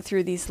was going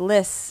through these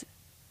lists,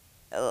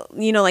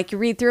 like you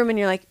read through them and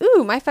you're like,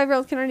 ooh, my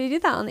 5-year-old can already do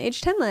that on the age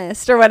 10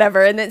 list or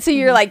whatever. And then, so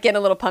you're like getting a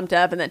little pumped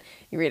up, and then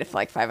you read it for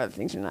like 5 other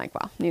things and you're like,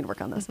 wow, need to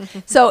work on this.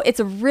 So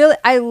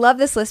I love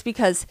this list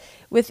because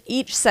with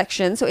each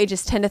section, so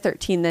ages 10 to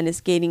 13 then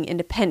is gaining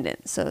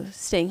independence. So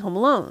staying home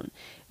alone,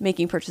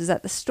 making purchases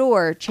at the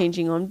store,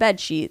 changing on bed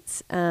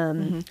sheets.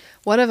 One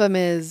of them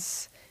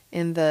is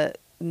in the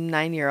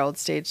 9-year-old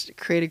stage,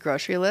 create a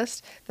grocery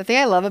list. The thing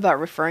I love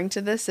about referring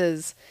to this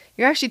is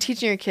you're actually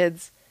teaching your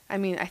kids. I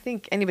mean, I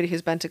think anybody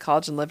who's been to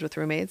college and lived with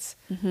roommates,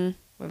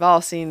 we've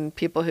all seen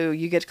people who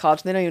you get to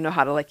college and they don't even know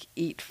how to like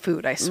eat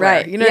food. I swear,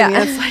 right? You know what I mean?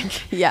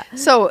 It's like,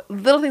 So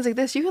little things like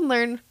this, you can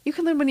learn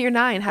when you're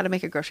 9 how to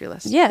make a grocery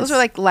list. Yes, those are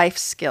like life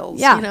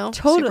skills. Yeah,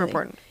 totally super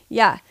important.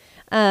 Yeah,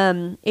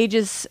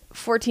 ages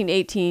 14 to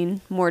 18,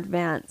 more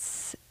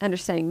advanced,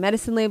 understanding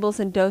medicine labels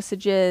and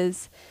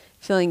dosages,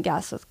 filling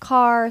gas with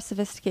car,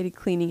 sophisticated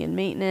cleaning and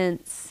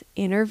maintenance,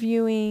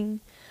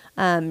 interviewing.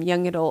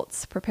 Young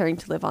adults preparing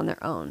to live on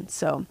their own.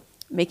 So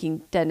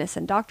making dentist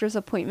and doctor's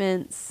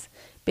appointments,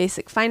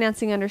 basic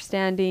financing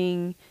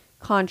understanding,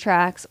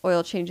 contracts,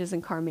 oil changes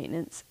and car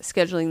maintenance,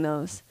 scheduling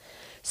those.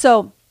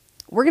 So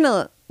we're going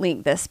to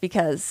link this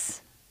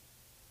because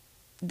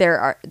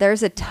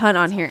there's a ton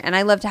on here, and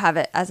I love to have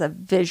it as a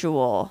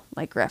visual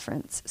like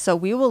reference. So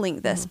we will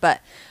link this,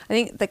 but I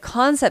think the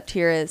concept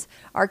here is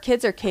our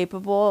kids are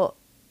capable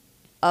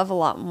of a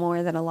lot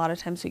more than a lot of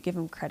times we give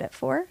them credit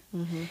for.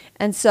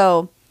 And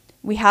so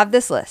we have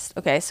this list.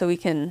 Okay. So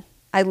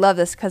I love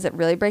this because it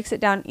really breaks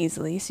it down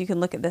easily. So you can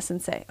look at this and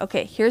say,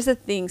 okay, here's the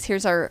things,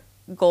 here's our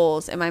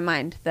goals in my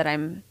mind that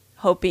I'm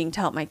hoping to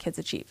help my kids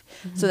achieve.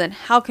 So then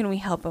how can we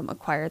help them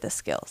acquire the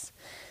skills?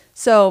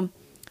 So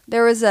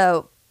there was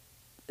a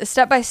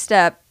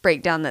step-by-step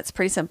breakdown that's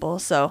pretty simple.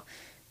 So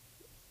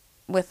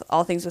with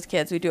all things with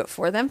kids, we do it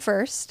for them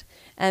first.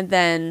 And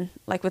then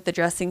like with the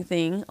dressing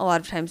thing, a lot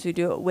of times we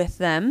do it with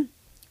them.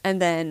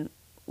 And then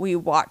we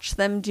watch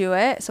them do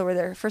it. So we're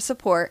there for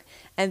support.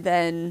 And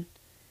then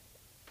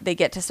they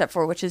get to step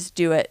 4, which is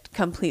do it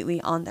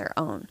completely on their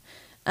own.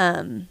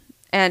 And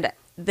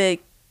the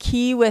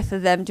key with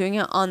them doing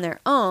it on their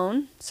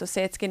own, so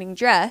say it's getting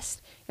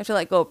dressed, you have to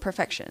let go of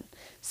perfection.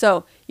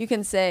 So you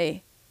can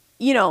say,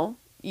 you know,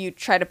 you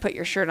try to put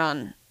your shirt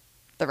on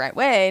the right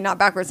way, not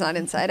backwards, not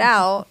inside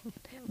out,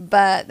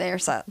 but their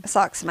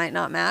socks might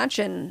not match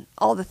and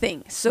all the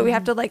things. So we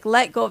have to like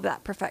let go of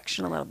that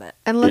perfection a little bit.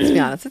 And let's be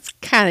honest, it's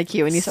kind of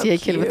cute when you So see a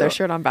kid with their cute.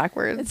 shirt on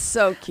backwards. It's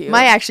so cute.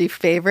 My actually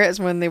favorite is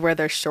when they wear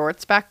their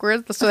shorts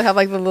backwards. So they have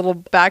like the little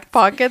back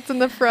pockets in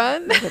the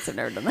front. kids have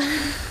never done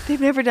that.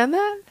 They've never done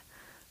that?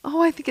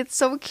 Oh, I think it's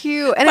so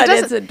cute. And But it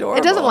it's doesn't, adorable.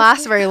 It doesn't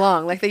last very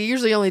long. Like they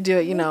usually only do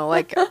it, you know,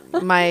 like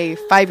my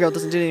 5-year-old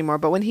doesn't do it anymore.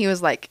 But when he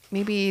was like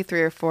maybe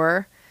 3 or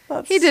 4,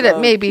 That's he did it so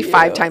maybe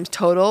 5 cute. times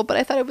total. But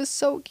I thought it was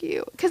so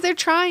cute because they're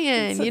trying,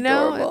 It's you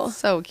know? adorable. It's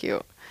so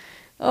cute.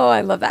 Oh, I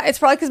love that. It's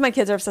probably because my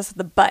kids are obsessed with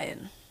the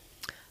button.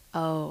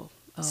 Oh.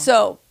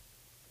 So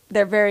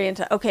they're very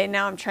into, okay,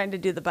 now I'm trying to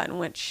do the button,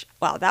 which,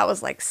 wow, that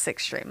was like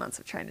 6 straight months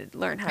of trying to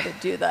learn how to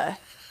do the,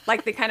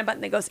 like the kind of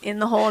button that goes in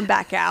the hole and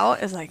back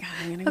out. Is like,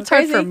 I'm going to go That's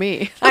hard crazy. for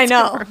me. I That's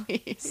know. hard for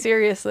me.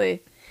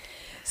 Seriously.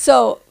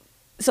 So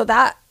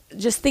that,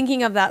 just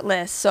thinking of that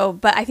list. So,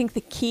 but I think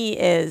the key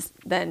is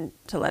then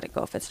to let it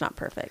go if it's not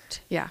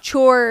perfect. Yeah.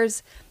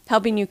 Chores,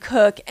 helping you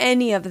cook,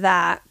 any of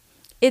that.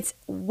 It's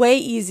way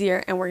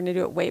easier and we're going to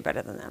do it way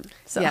better than them.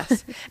 So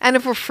Yes. And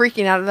if we're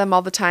freaking out at them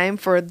all the time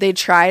for they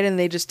tried and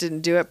they just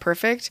didn't do it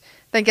perfect,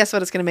 then guess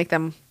what? It's going to make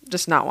them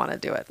just not want to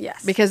do it.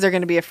 Yes. Because they're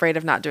going to be afraid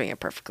of not doing it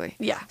perfectly.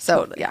 Yeah, So,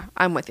 totally. yeah,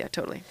 I'm with you.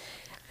 Totally.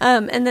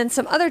 And then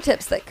some other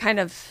tips that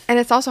kind of, And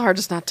it's also hard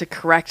just not to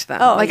correct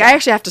them. Oh, like yeah. I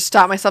actually have to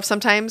stop myself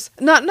sometimes.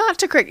 Not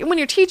to correct when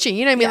you're teaching,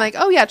 you know what I mean? Yeah. Like,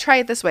 oh yeah, try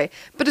it this way.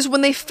 But it's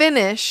when they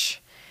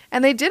finish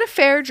and they did a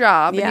fair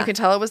job and Yeah. you can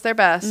tell it was their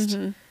best.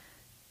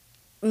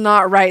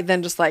 Not right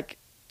then just like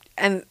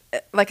and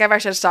like I've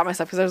actually had to stop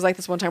myself because there was like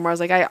this one time where I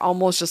was like I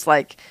almost just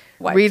like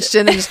Wiped reached it.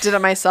 in and just did it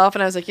myself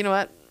and I was like, you know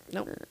what?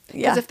 Nope.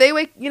 Because Yeah. if they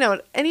wake, you know,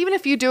 and even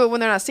if you do it when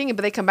they're not seeing it,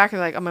 but they come back and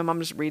they're like, oh, my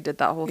mom just redid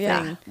that whole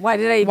yeah. thing. Why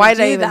did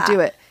I even do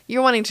it?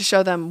 You're wanting to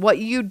show them what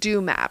you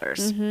do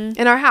matters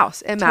in our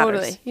house. It matters.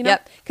 Totally. You know?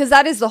 Yep. Because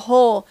that is the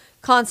whole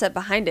concept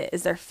behind it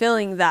is they're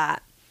feeling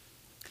that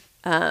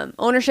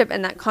ownership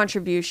and that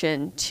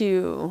contribution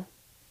to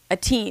a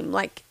team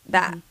like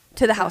that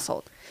to the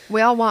household.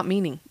 We all want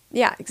meaning.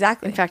 Yeah,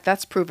 exactly. In fact,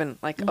 that's proven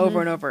like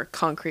over and over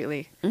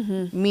concretely.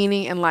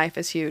 Meaning in life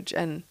is huge.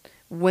 And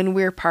when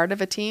we're part of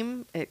a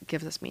team, it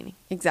gives us meaning.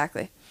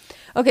 Exactly.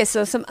 Okay,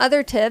 so some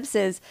other tips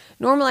is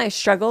normalize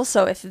struggle.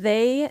 So if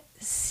they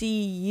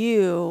see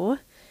you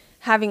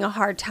having a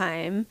hard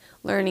time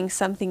learning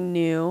something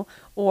new,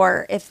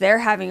 or if they're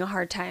having a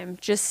hard time,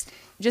 just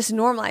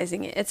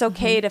normalizing it. It's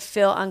okay to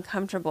feel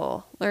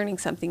uncomfortable learning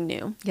something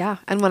new. Yeah.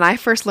 And when I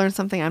first learned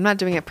something, I'm not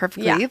doing it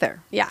perfectly Yeah.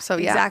 either. Yeah, So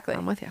yeah, exactly.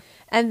 I'm with you.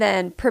 And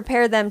then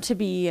prepare them to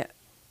be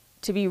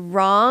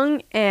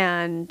wrong,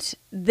 and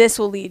this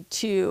will lead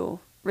to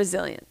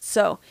resilience.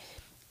 So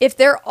if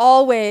they're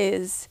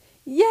always,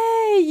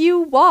 yay,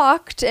 you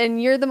walked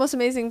and you're the most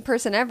amazing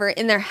person ever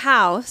in their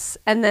house,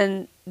 and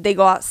then they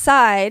go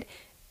outside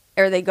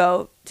or they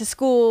go to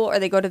school or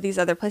they go to these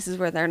other places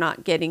where they're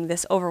not getting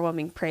this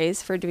overwhelming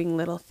praise for doing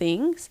little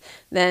things,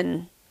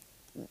 then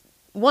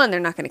one, they're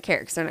not going to care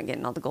because they're not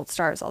getting all the gold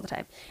stars all the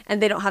time,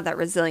 and they don't have that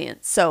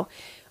resilience. So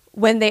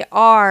when they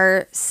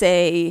are,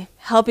 say,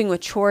 helping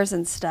with chores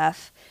and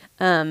stuff,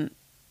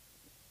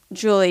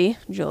 Julie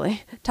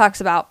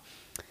talks about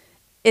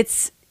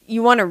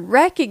you want to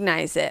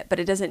recognize it, but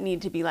it doesn't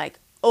need to be like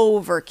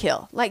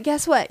overkill. Like,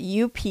 guess what?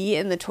 You pee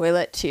in the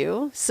toilet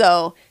too.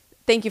 So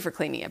thank you for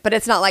cleaning it. But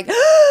it's not like,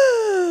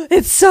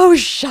 it's so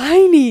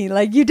shiny.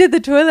 Like you did the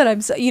toilet.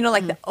 I'm so,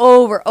 like the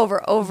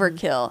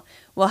overkill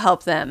will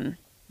help them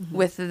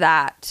with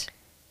that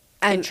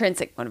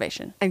intrinsic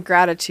motivation. And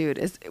gratitude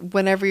is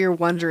whenever you're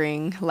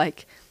wondering,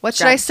 like, what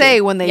should I say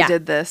when they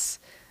did this?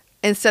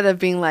 Instead of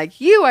being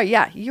like, you are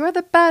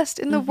the best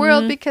in the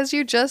world because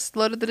you just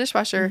loaded the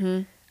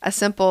dishwasher. A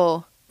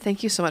simple,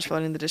 thank you so much for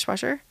loading the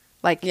dishwasher.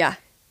 Like, and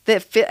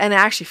it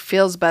actually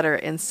feels better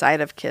inside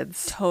of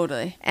kids.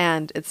 Totally.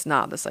 And it's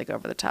not this like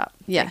over the top.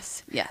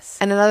 Yes.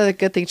 And another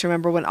good thing to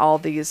remember when all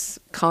these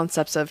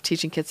concepts of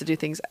teaching kids to do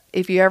things,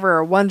 if you ever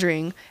are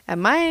wondering,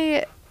 am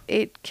I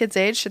 8 kids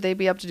age, should they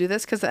be able to do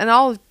this? And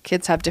all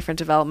kids have different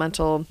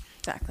developmental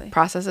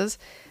processes.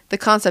 The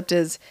concept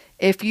is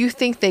if you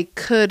think they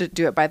could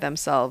do it by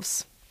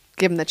themselves,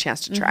 give them the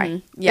chance to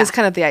try. It's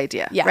kind of the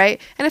idea, right?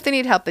 And if they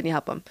need help, then you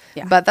help them.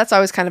 But that's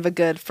always kind of a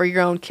good for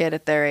your own kid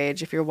at their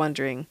age. If you're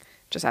wondering,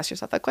 just ask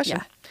yourself that question.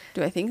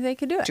 Do I think they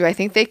could do it? Do I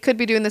think they could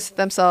be doing this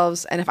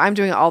themselves? And if I'm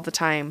doing it all the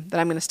time, then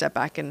I'm going to step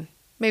back and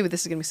maybe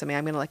this is going to be something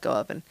I'm going to let go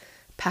of and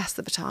pass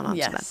the baton on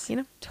to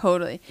them.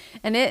 Totally.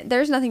 And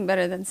there's nothing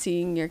better than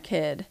seeing your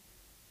kid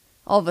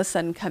all of a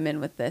sudden come in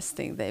with this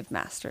thing they've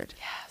mastered.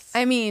 Yes.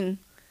 I mean,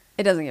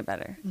 it doesn't get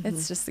better.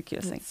 It's just the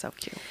cutest thing. It's so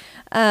cute.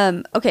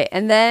 Okay.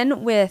 And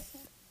then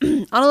with,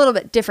 on a little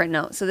bit different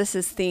note, so this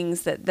is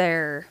things that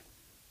they're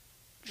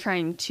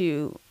trying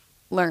to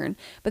learn.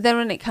 But then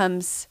when it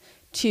comes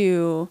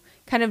to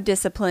kind of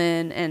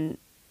discipline and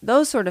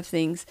those sort of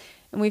things.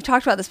 And we've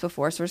talked about this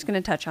before, so we're just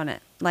going to touch on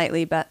it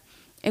lightly. But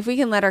if we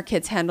can let our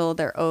kids handle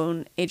their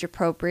own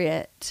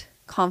age-appropriate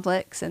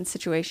conflicts and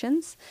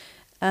situations.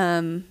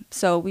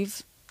 So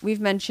we've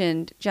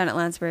mentioned Janet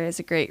Lansbury is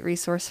a great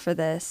resource for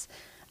this.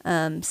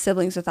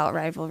 Siblings Without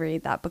Rivalry,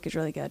 that book is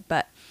really good.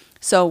 But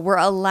so we're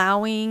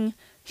allowing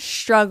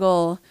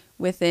struggle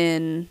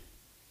through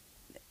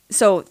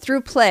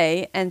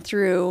play and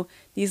through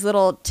these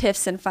little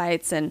tiffs and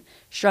fights and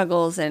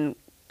struggles and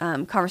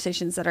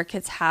conversations that our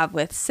kids have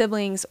with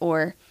siblings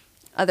or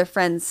other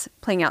friends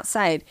playing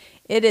outside,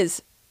 it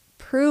is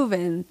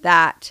proven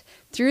that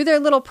through their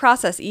little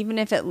process, even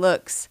if it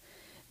looks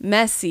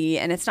messy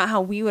and it's not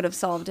how we would have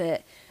solved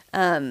it,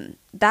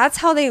 that's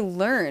how they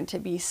learn to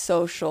be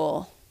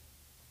social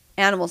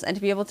animals and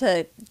to be able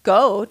to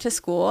go to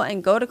school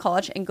and go to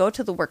college and go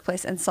to the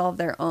workplace and solve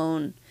their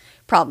own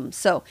problems.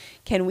 So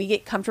can we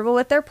get comfortable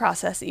with their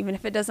process, even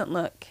if it doesn't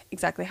look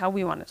exactly how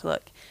we want it to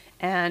look,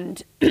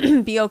 and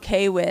be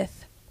okay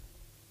with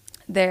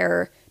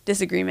their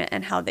disagreement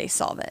and how they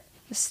solve it?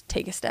 Just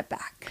take a step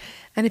back.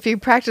 And if you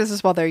practice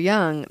this while they're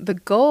young, the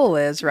goal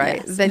is,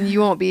 right, Yes. then you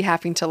won't be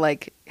having to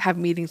like have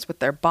meetings with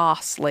their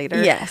boss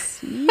later. Yes.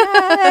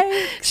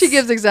 Yikes. She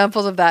gives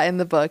examples of that in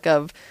the book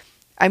of,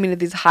 I mean,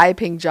 these high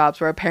paying jobs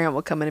where a parent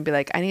will come in and be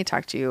like, I need to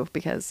talk to you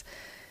because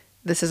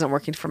this isn't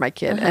working for my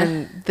kid.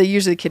 And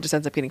usually the kid just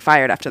ends up getting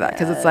fired after that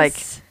because it's like,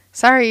 Yes.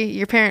 sorry,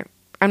 your parent,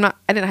 I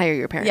didn't hire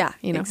your parent. Yeah,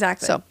 you know?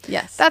 exactly. So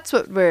Yes. that's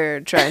what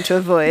we're trying to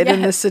avoid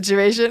in this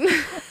situation.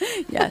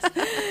 Yes.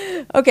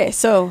 Okay,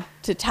 so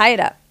to tie it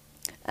up.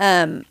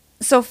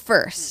 So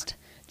first,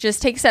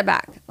 just take a step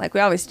back, like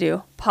we always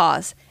do.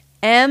 Pause.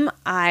 Am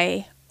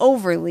I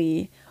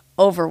overly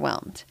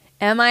overwhelmed?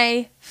 Am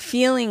I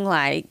feeling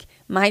like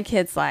my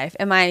kid's life?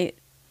 Am I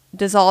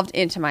dissolved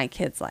into my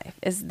kid's life?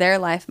 Is their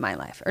life my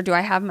life? Or do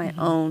I have my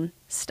own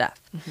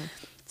stuff?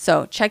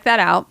 So check that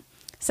out.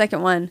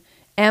 Second one,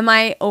 am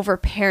I over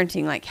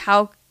parenting? Like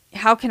how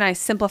can I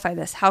simplify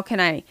this? How can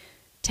I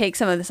take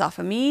some of this off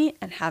of me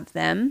and have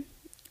them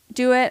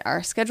do it?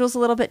 Our schedule's a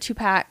little bit too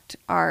packed.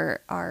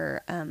 Our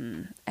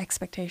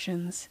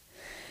expectations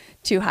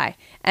too high.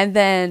 And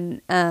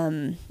then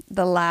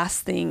the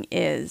last thing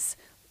is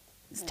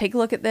take a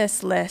look at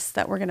this list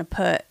that we're going to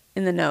put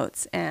in the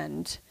notes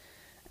and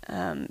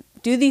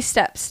do these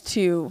steps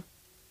to,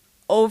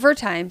 over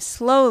time,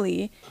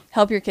 slowly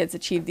help your kids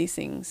achieve these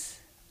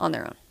things on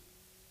their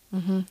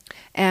own.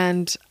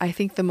 And I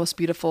think the most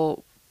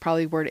beautiful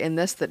probably word in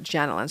this that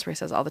Janet Lansbury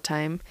says all the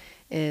time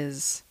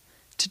is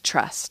to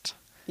trust.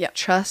 Yep.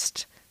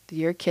 Trust that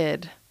your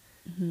kid's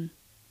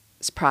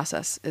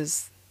process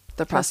is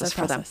the process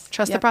for them. process.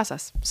 Trust the Yep.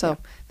 process. So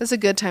this is a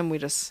good time we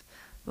just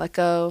let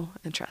go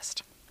and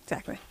trust.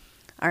 Exactly.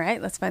 All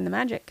right, let's find the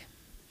magic.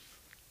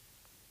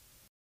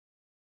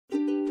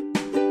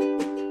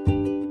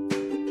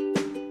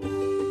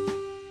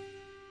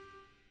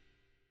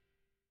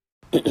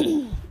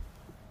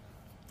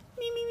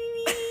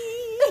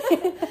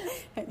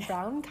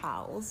 Brown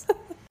cows.